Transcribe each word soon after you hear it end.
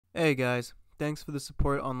Hey guys, thanks for the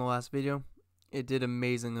support on the last video. It did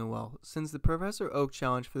amazingly well. Since the Professor Oak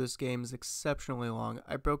challenge for this game is exceptionally long,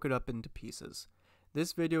 I broke it up into pieces.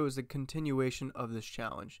 This video is a continuation of this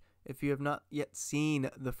challenge. If you have not yet seen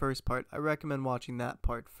the first part, I recommend watching that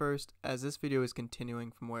part first, as this video is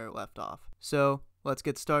continuing from where it left off. So, let's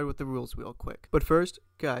get started with the rules real quick. But first,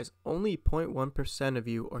 guys, only 0.1% of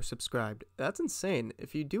you are subscribed. That's insane.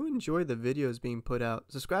 If you do enjoy the videos being put out,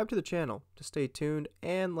 subscribe to the channel to stay tuned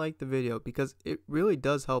and like the video because it really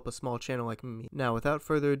does help a small channel like me. Now, without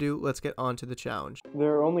further ado, let's get on to the challenge.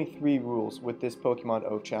 There are only 3 rules with this Pokemon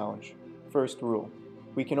Oak challenge. First rule,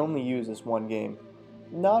 we can only use this one game.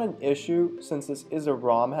 Not an issue since this is a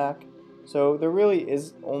ROM hack, so there really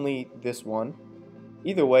is only this one.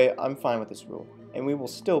 Either way, I'm fine with this rule, and we will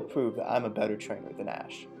still prove that I'm a better trainer than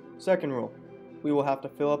Ash. Second rule, we will have to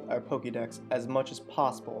fill up our Pokédex as much as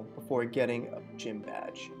possible before getting a gym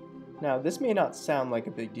badge. Now, this may not sound like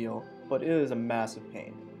a big deal, but it is a massive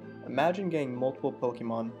pain. Imagine getting multiple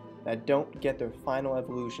Pokemon that don't get their final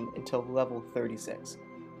evolution until level 36.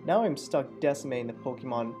 Now I'm stuck decimating the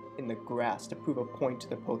Pokemon in the grass to prove a point to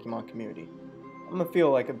the Pokemon community. I'm gonna feel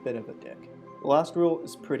like a bit of a dick. The last rule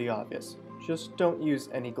is pretty obvious. Just don't use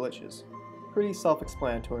any glitches. Pretty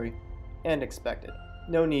self-explanatory and expected.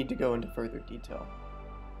 No need to go into further detail.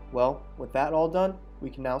 Well, with that all done, we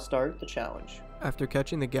can now start the challenge. After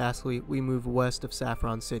catching the Ghastly, we move west of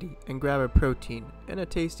Saffron City and grab a protein and a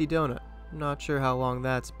tasty donut. Not sure how long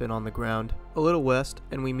that's been on the ground. A little west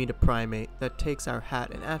and we meet a primate that takes our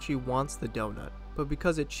hat and actually wants the donut. But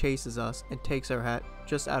because it chases us and takes our hat,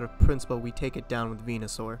 just out of principle we take it down with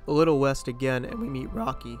Venusaur. A little west again and we meet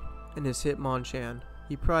Rocky and his Hitmonchan.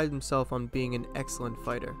 He prides himself on being an excellent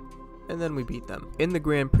fighter. And then we beat them. In the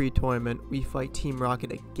Grand Prix tournament, we fight Team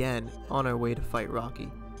Rocket again on our way to fight Rocky.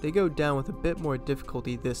 They go down with a bit more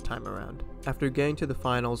difficulty this time around. After getting to the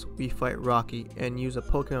finals, we fight Rocky and use a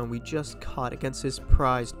Pokemon we just caught against his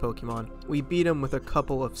prized Pokemon. We beat him with a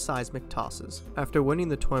couple of seismic tosses. After winning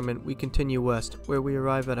the tournament, we continue west, where we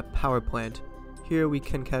arrive at a power plant. Here we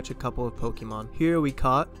can catch a couple of Pokemon. Here we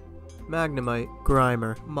caught Magnemite,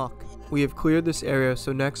 Grimer, Muck. We have cleared this area,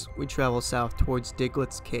 so next we travel south towards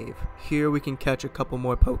Diglett's cave. Here we can catch a couple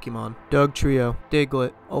more Pokemon. Dugtrio,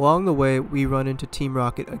 Diglett. Along the way, we run into Team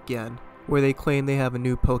Rocket again, where they claim they have a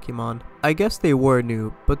new Pokemon. I guess they were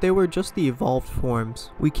new, but they were just the evolved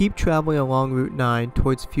forms. We keep traveling along Route 9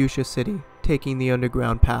 towards Fuchsia City, taking the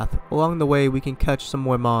underground path. Along the way, we can catch some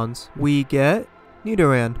more Mons. We get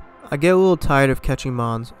Nidoran. I get a little tired of catching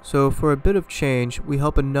Mons, so for a bit of change, we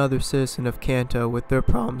help another citizen of Kanto with their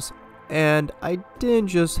problems. And I didn't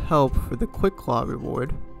just help for the Quick Claw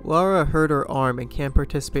reward. Laura hurt her arm and can't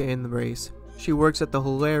participate in the race. She works at the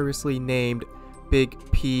hilariously named Big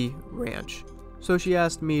P Ranch, so she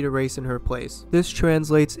asked me to race in her place. This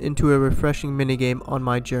translates into a refreshing minigame on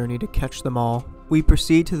my journey to catch them all. We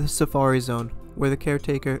proceed to the Safari Zone, where the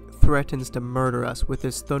caretaker threatens to murder us with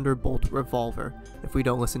his Thunderbolt revolver if we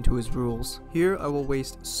don't listen to his rules. Here I will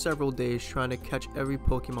waste several days trying to catch every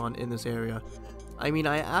Pokemon in this area. I mean,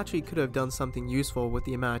 I actually could have done something useful with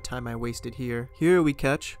the amount of time I wasted here. Here we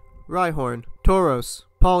catch Rhyhorn, Tauros,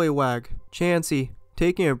 Poliwag, Chansey.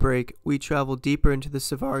 Taking a break, we travel deeper into the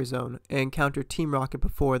Safari Zone and encounter Team Rocket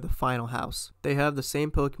before the final house. They have the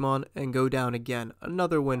same Pokemon and go down again,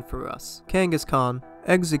 another win for us. Kangaskhan,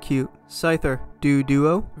 Execute, Scyther,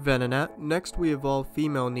 Duo, Venonat. Next we evolve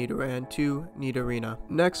female Nidoran to Nidorina.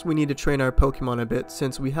 Next we need to train our Pokemon a bit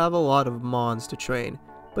since we have a lot of Mons to train.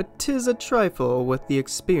 But 'tis a trifle with the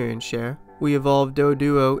experience share. We evolve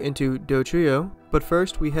Doduo into Dotrio, but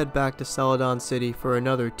first we head back to Celadon City for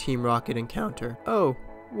another Team Rocket encounter. Oh,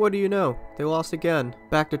 what do you know? They lost again.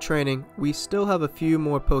 Back to training, we still have a few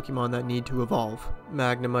more Pokemon that need to evolve.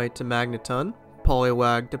 Magnemite to Magneton,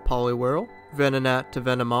 Poliwag to Poliwhirl, Venonat to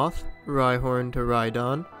Venomoth, Rhyhorn to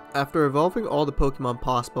Rhydon. After evolving all the Pokemon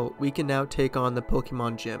possible, we can now take on the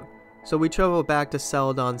Pokemon Gym. So we travel back to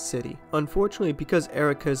Celadon City. Unfortunately, because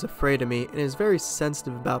Erica is afraid of me and is very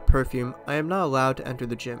sensitive about perfume, I am not allowed to enter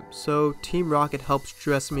the gym. So Team Rocket helps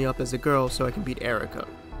dress me up as a girl so I can beat Erica.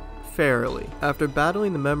 Fairly. After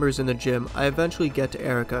battling the members in the gym, I eventually get to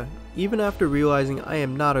Erica. Even after realizing I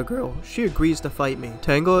am not a girl, she agrees to fight me.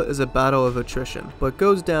 Tangela is a battle of attrition, but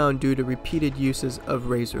goes down due to repeated uses of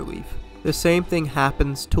Razor Leaf. The same thing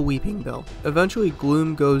happens to Weeping Bell. Eventually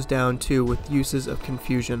Gloom goes down too with uses of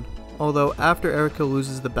Confusion. Although after Erica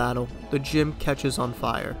loses the battle, the gym catches on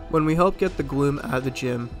fire. When we help get the Gloom out of the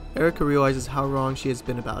gym, Erica realizes how wrong she has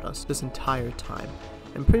been about us this entire time,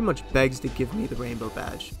 and pretty much begs to give me the rainbow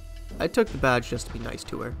badge. I took the badge just to be nice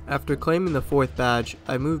to her. After claiming the 4th badge,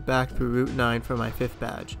 I moved back through Route 9 for my 5th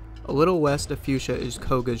badge. A little west of Fuchsia is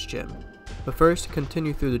Koga's gym. But first, to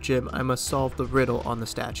continue through the gym, I must solve the riddle on the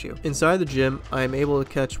statue. Inside the gym, I am able to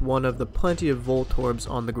catch one of the plenty of Voltorbs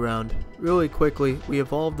on the ground. Really quickly, we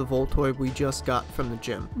evolve the Voltorb we just got from the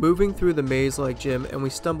gym. Moving through the maze-like gym, and we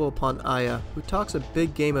stumble upon Aya, who talks a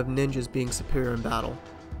big game of ninjas being superior in battle.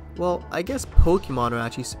 Well, I guess Pokemon are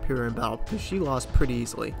actually superior in battle because she lost pretty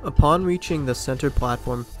easily. Upon reaching the center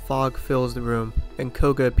platform, fog fills the room, and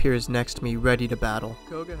Koga appears next to me ready to battle.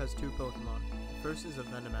 Koga has two Pokemon. The first is a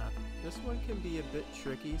Venomoth. This one can be a bit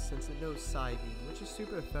tricky since it knows Psybeam, which is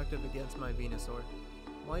super effective against my Venusaur.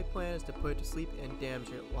 My plan is to put it to sleep and damage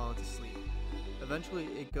it while it's asleep. Eventually,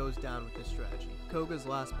 it goes down with this strategy. Koga's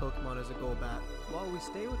last Pokemon is a Golbat. While we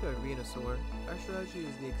stay with our Venusaur, our strategy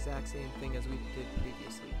is the exact same thing as we did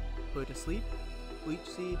previously. Put it to sleep, Leech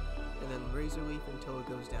Seed, and then Razor Leaf until it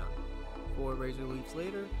goes down. 4 Razor Leaves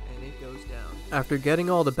later, and it goes down. After getting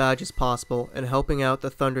all the badges possible and helping out the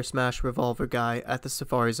Thunder Smash Revolver guy at the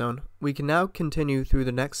Safari Zone, we can now continue through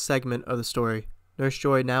the next segment of the story. Nurse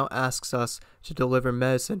Joy now asks us to deliver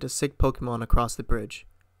medicine to sick Pokemon across the bridge.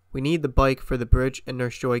 We need the bike for the bridge, and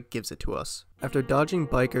Nurse Joy gives it to us. After dodging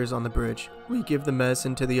bikers on the bridge, we give the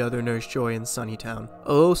medicine to the other Nurse Joy in Sunnytown.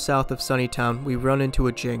 A little south of Sunnytown, we run into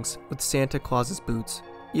a Jinx with Santa Claus's boots.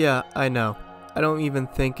 Yeah, I know. I don't even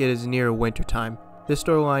think it is near wintertime. This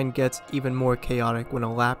storyline gets even more chaotic when a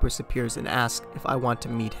Lapras appears and asks if I want to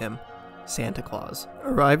meet him. Santa Claus.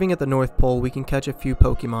 Arriving at the North Pole, we can catch a few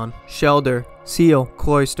Pokemon. Shelder, Seal,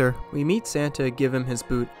 Cloyster. We meet Santa and give him his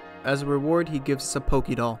boot. As a reward, he gives us a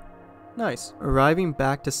Pokédoll. Nice. Arriving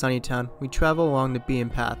back to Sunnytown, we travel along the beaten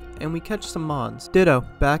path, and we catch some Mons. Ditto.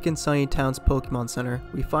 Back in Sunnytown's Pokemon Center,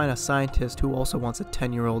 we find a scientist who also wants a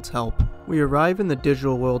 10-year-old's help. We arrive in the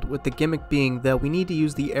digital world with the gimmick being that we need to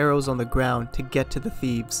use the arrows on the ground to get to the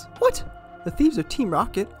thieves. What? The thieves are Team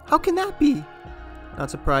Rocket? How can that be?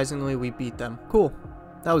 Not surprisingly, we beat them. Cool.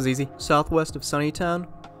 That was easy. Southwest of Sunnytown,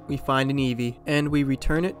 we find an Eevee, and we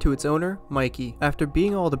return it to its owner, Mikey. After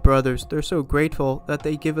being all the brothers, they're so grateful that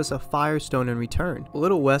they give us a Firestone in return. A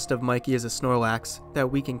little west of Mikey is a Snorlax that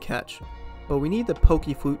we can catch, but we need the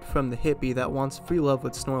Pokeflute from the hippie that wants free love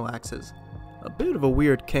with Snorlaxes. A bit of a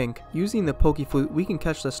weird kink. Using the Pokeflute, we can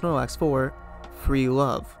catch the Snorlax for free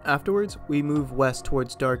love. Afterwards, we move west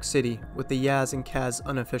towards Dark City with the Yaz and Kaz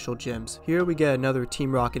unofficial gyms. Here we get another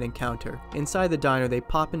Team Rocket encounter. Inside the diner, they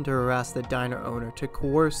pop in to harass the diner owner to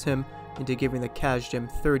coerce him into giving the Kaz gym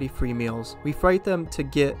 30 free meals. We fight them to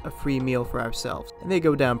get a free meal for ourselves, and they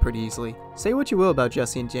go down pretty easily. Say what you will about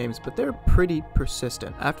Jesse and James, but they're pretty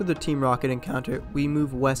persistent. After the Team Rocket encounter, we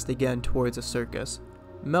move west again towards a circus.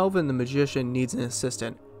 Melvin the magician needs an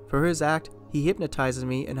assistant. For his act, he hypnotizes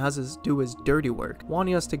me and has us do his dirty work,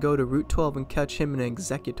 wanting us to go to Route 12 and catch him in an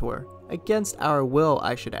Executor. Against our will,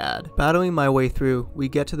 I should add. Battling my way through, we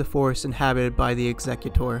get to the forest inhabited by the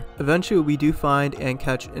Executor. Eventually, we do find and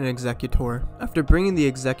catch an Executor. After bringing the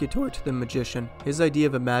Executor to the magician, his idea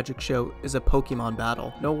of a magic show is a Pokemon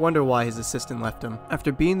battle. No wonder why his assistant left him.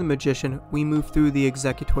 After being the magician, we move through the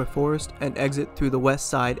Executor forest and exit through the west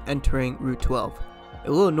side, entering Route 12. A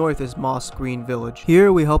little north is Moss Green Village.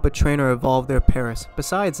 Here we help a trainer evolve their Paris.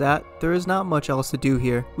 Besides that, there is not much else to do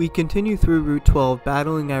here. We continue through Route 12,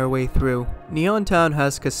 battling our way through. Neon Town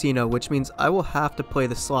has casino, which means I will have to play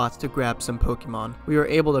the slots to grab some Pokemon. We are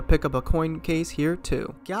able to pick up a coin case here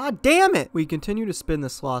too. God damn it! We continue to spin the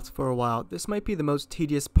slots for a while. This might be the most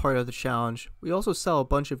tedious part of the challenge. We also sell a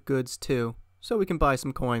bunch of goods too, so we can buy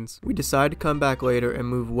some coins. We decide to come back later and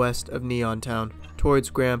move west of Neon Town, towards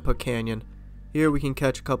Grandpa Canyon. Here we can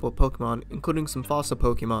catch a couple of Pokemon, including some fossil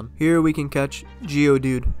Pokemon. Here we can catch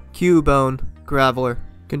Geodude, Cubone, Graveler.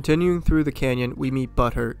 Continuing through the canyon, we meet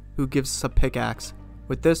Butthurt, who gives us a pickaxe.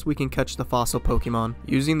 With this, we can catch the fossil Pokemon.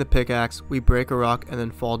 Using the pickaxe, we break a rock and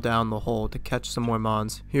then fall down the hole to catch some more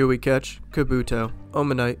Mons. Here we catch Kabuto,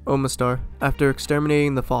 Omanite, Omastar. After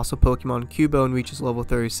exterminating the fossil Pokemon, Cubone reaches level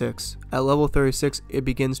 36. At level 36, it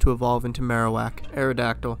begins to evolve into Marowak,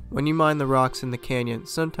 Aerodactyl. When you mine the rocks in the canyon,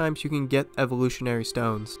 sometimes you can get evolutionary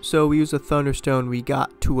stones. So we use a Thunderstone we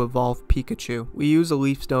got to evolve Pikachu. We use a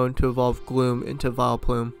Leaf Stone to evolve Gloom into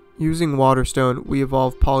Vileplume. Using Waterstone, we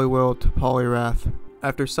evolve Poliwhirl to Poliwrath.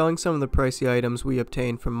 After selling some of the pricey items we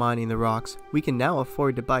obtained from mining the rocks, we can now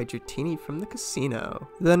afford to buy Dratini from the casino.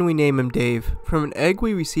 Then we name him Dave. From an egg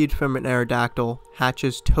we received from an Aerodactyl,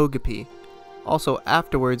 hatches Togepi. Also,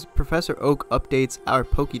 afterwards, Professor Oak updates our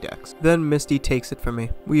Pokédex. Then Misty takes it from me.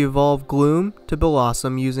 We evolve Gloom to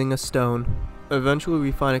Blossom using a stone. Eventually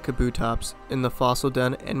we find a Kabutops in the fossil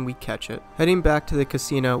den and we catch it. Heading back to the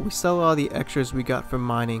casino, we sell all the extras we got from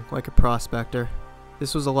mining, like a prospector.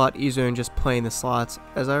 This was a lot easier than just playing the slots,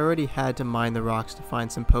 as I already had to mine the rocks to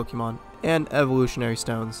find some Pokemon and evolutionary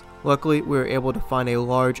stones. Luckily, we were able to find a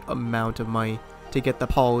large amount of money to get the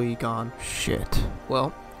Polygon. Shit.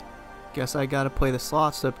 Well, guess I gotta play the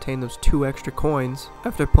slots to obtain those 2 extra coins.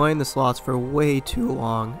 After playing the slots for way too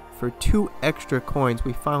long, for 2 extra coins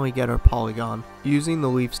we finally get our Polygon. Using the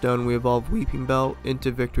Leaf Stone we evolve Weeping Bell into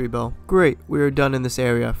Victory Bell. Great, we are done in this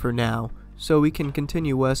area for now. So we can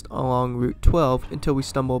continue west along Route 12 until we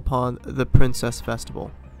stumble upon the Princess Festival.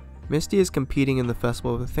 Misty is competing in the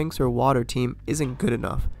festival but thinks her water team isn't good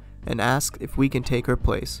enough and asks if we can take her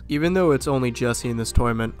place. Even though it's only Jessie in this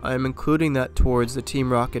tournament, I am including that towards the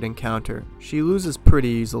Team Rocket encounter. She loses pretty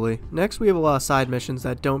easily. Next we have a lot of side missions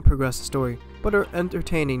that don't progress the story, but are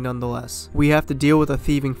entertaining nonetheless. We have to deal with a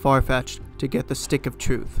thieving Farfetch'd to get the Stick of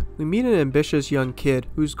Truth. We meet an ambitious young kid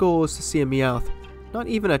whose goal is to see a Meowth. Not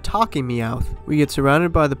even a talking Meowth. We get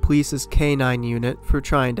surrounded by the police's K9 unit for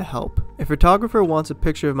trying to help. A photographer wants a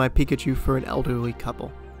picture of my Pikachu for an elderly couple.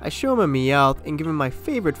 I show him a Meowth and give him my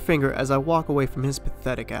favorite finger as I walk away from his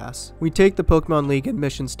pathetic ass. We take the Pokemon League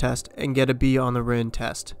admissions test and get a B on the written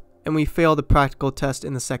test. And we fail the practical test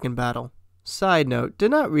in the second battle. Side note, did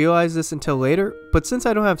not realize this until later, but since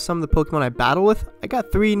I don't have some of the Pokemon I battle with, I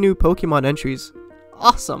got 3 new Pokemon entries.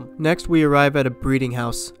 Awesome! Next we arrive at a breeding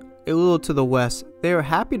house. A little to the west, they are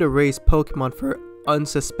happy to raise Pokemon for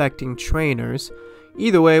unsuspecting trainers.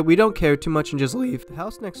 Either way, we don't care too much and just leave. The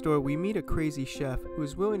house next door, we meet a crazy chef who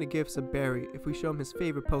is willing to give us a berry if we show him his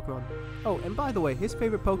favorite Pokemon. Oh, and by the way, his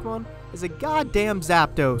favorite Pokemon is a goddamn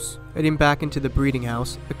Zapdos. Heading back into the breeding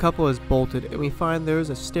house, the couple is bolted and we find there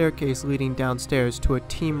is a staircase leading downstairs to a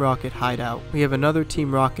Team Rocket hideout. We have another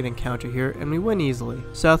Team Rocket encounter here and we win easily.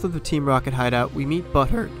 South of the Team Rocket hideout, we meet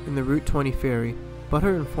Butthurt in the Route 20 ferry.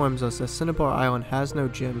 Butthurt informs us that Cinnabar Island has no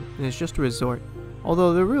gym and is just a resort,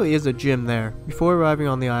 although there really is a gym there. Before arriving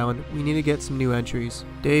on the island, we need to get some new entries.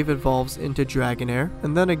 Dave evolves into Dragonair,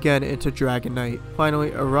 and then again into Dragonite.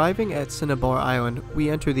 Finally, arriving at Cinnabar Island, we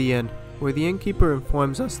enter the inn, where the innkeeper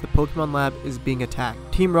informs us the Pokemon Lab is being attacked.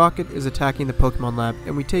 Team Rocket is attacking the Pokemon Lab,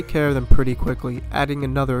 and we take care of them pretty quickly, adding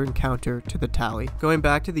another encounter to the tally. Going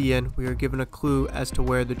back to the inn, we are given a clue as to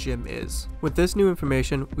where the gym is. With this new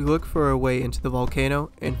information, we look for our way into the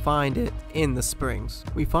volcano and find it in the springs.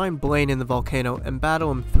 We find Blaine in the volcano and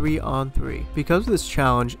battle him 3-on-3. Because of this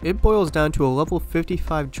challenge, it boils down to a level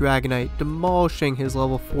 55 Dragonite demolishing his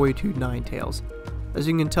level 42 Ninetales. As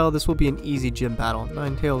you can tell, this will be an easy gym battle.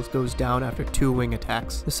 Ninetales goes down after 2 wing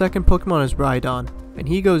attacks. The second Pokemon is Rhydon, and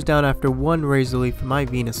he goes down after 1 Razor Leaf from my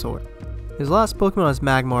Venusaur. His last Pokemon is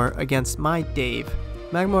Magmar against my Dave.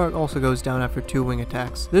 Magmar also goes down after 2 wing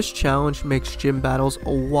attacks. This challenge makes gym battles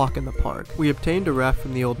a walk in the park. We obtained a raft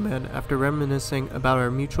from the old man after reminiscing about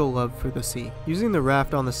our mutual love for the sea. Using the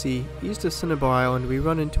raft on the sea, east of Cinnabar Island, we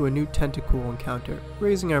run into a new Tentacool encounter,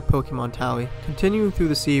 raising our Pokemon tally. Continuing through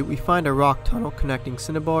the sea, we find a rock tunnel connecting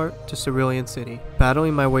Cinnabar to Cerulean City.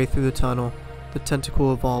 Battling my way through the tunnel, the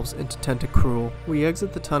Tentacool evolves into Tentacruel. We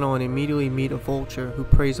exit the tunnel and immediately meet a vulture who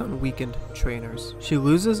preys on weakened trainers. She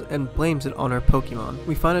loses and blames it on our Pokemon.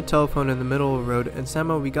 We find a telephone in the middle of the road and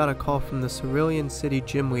somehow we got a call from the Cerulean City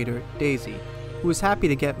gym leader, Daisy, who is happy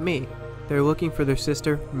to get me. They're looking for their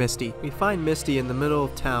sister, Misty. We find Misty in the middle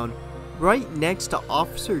of town, right next to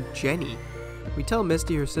Officer Jenny. We tell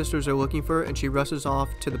Misty her sisters are looking for her and she rushes off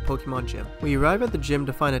to the Pokemon gym. We arrive at the gym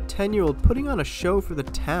to find a 10-year-old putting on a show for the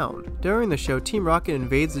town. During the show, Team Rocket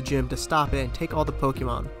invades the gym to stop it and take all the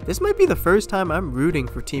Pokemon. This might be the first time I'm rooting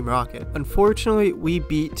for Team Rocket. Unfortunately, we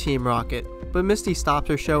beat Team Rocket, but Misty stops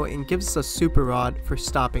her show and gives us a Super Rod for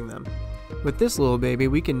stopping them. With this little baby,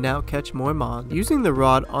 we can now catch more Mon. Using the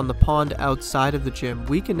rod on the pond outside of the gym,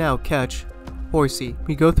 we can now catch Horsey.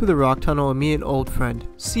 We go through the rock tunnel and meet an old friend,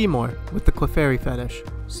 Seymour, with the Clefairy fetish.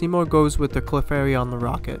 Seymour goes with the Clefairy on the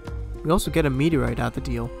rocket. We also get a meteorite out the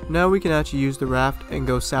deal. Now we can actually use the raft and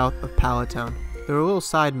go south of Pallet Town. There are little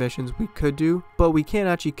side missions we could do, but we can't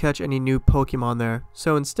actually catch any new Pokemon there,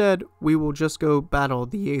 so instead, we will just go battle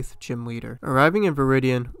the 8th gym leader. Arriving in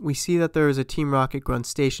Viridian, we see that there is a Team Rocket grunt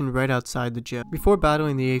stationed right outside the gym. Before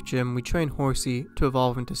battling the 8th gym, we train Horsey to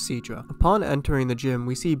evolve into Seadra. Upon entering the gym,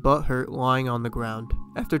 we see Butthurt lying on the ground.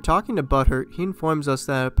 After talking to Butthurt, he informs us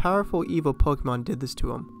that a powerful evil Pokemon did this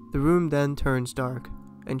to him. The room then turns dark,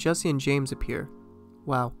 and Jessie and James appear.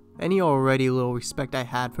 Wow. Any already little respect I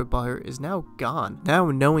had for Butthurt is now gone,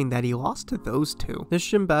 now knowing that he lost to those two. This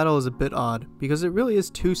gym battle is a bit odd, because it really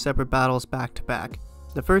is 2 separate battles back to back.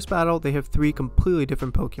 The first battle, they have 3 completely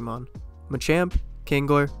different Pokemon: Machamp,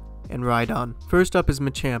 Kingler, and Rhydon. First up is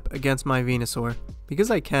Machamp against my Venusaur.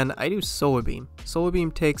 Because I can, I do Solar Beam. Solar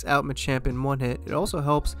Beam takes out Machamp in 1 hit. It also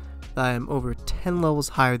helps that I am over 10 levels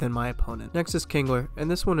higher than my opponent. Next is Kingler, and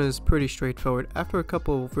this one is pretty straightforward. After a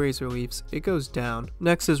couple of Razor Leafs, it goes down.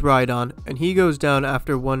 Next is Rhydon, and he goes down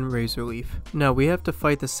after one Razor Leaf. Now we have to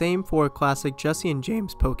fight the same 4 classic Jesse and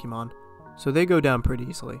James Pokemon, so they go down pretty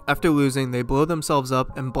easily. After losing, they blow themselves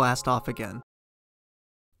up and blast off again.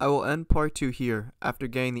 I will end part 2 here, after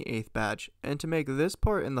getting the 8th badge, and to make this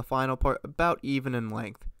part and the final part about even in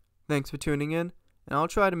length. Thanks for tuning in, and I'll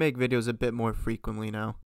try to make videos a bit more frequently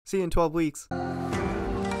now. See you in 12 weeks!